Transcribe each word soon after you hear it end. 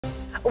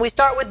We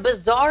start with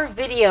bizarre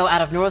video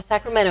out of North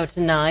Sacramento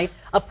tonight.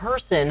 A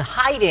person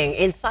hiding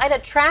inside a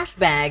trash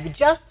bag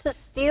just to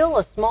steal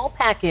a small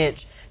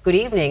package. Good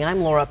evening,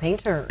 I'm Laura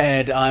Painter.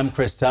 And I'm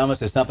Chris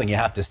Thomas. It's something you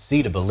have to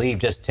see to believe.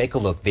 Just take a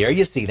look. There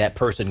you see that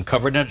person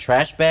covered in a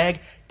trash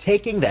bag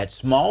taking that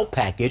small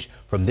package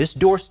from this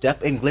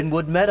doorstep in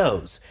Glenwood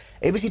Meadows.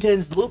 ABC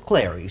 10's Luke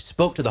Clary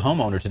spoke to the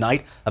homeowner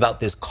tonight about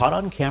this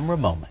caught-on-camera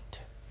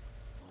moment.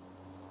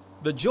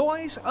 The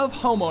joys of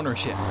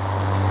homeownership.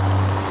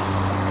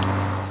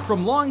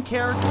 From lawn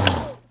care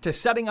to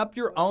setting up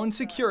your own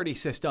security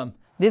system.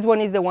 This one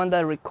is the one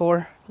that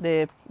record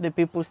the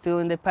people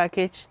stealing the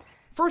package.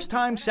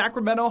 First-time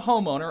Sacramento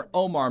homeowner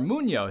Omar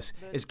Munoz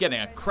is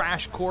getting a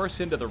crash course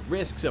into the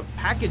risks of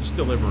package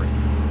delivery.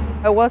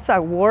 I was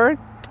at work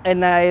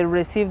and I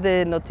received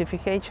the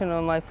notification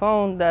on my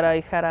phone that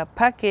I had a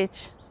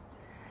package.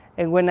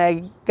 And when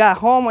I got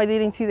home, I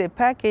didn't see the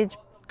package.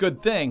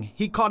 Good thing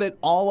he caught it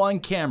all on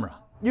camera.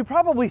 You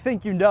probably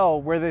think you know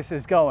where this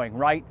is going,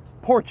 right?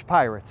 Porch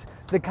pirates,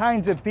 the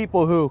kinds of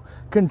people who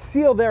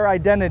conceal their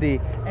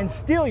identity and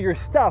steal your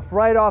stuff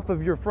right off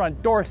of your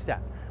front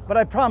doorstep. But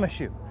I promise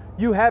you,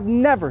 you have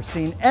never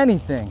seen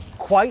anything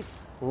quite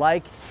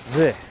like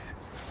this.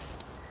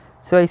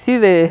 So I see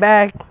the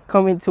bag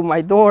coming to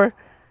my door.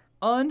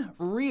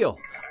 Unreal.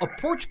 A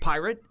porch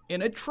pirate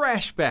in a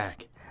trash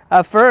bag.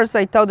 At first,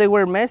 I thought they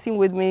were messing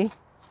with me.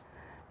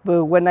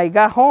 But when I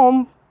got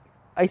home,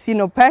 I see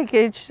no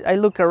package. I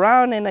look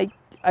around and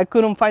I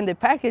couldn't find the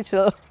package.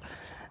 So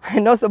I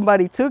know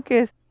somebody took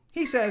it.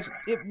 He says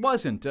it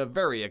wasn't a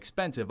very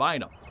expensive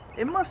item.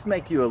 It must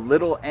make you a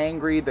little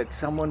angry that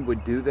someone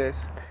would do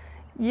this.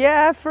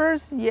 Yeah, at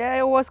first,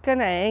 I was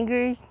kind of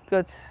angry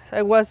because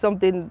it was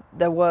something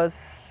that was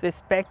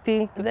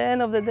expecting. At the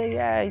end of the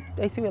day,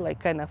 I see it like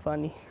kind of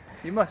funny.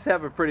 You must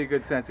have a pretty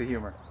good sense of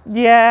humor.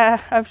 Yeah,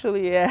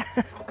 actually, yeah.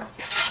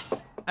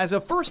 As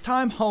a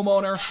first-time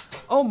homeowner,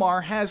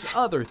 Omar has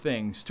other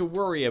things to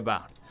worry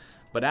about.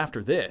 But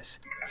after this,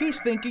 he's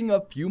thinking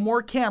a few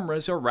more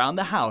cameras around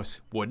the house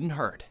wouldn't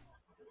hurt.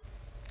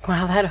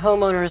 Wow, that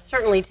homeowner is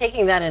certainly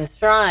taking that in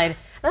stride.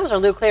 That was our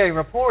Luke Clary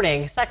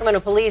reporting. Sacramento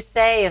police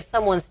say if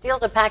someone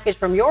steals a package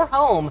from your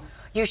home,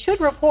 you should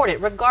report it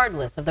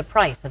regardless of the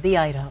price of the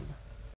item.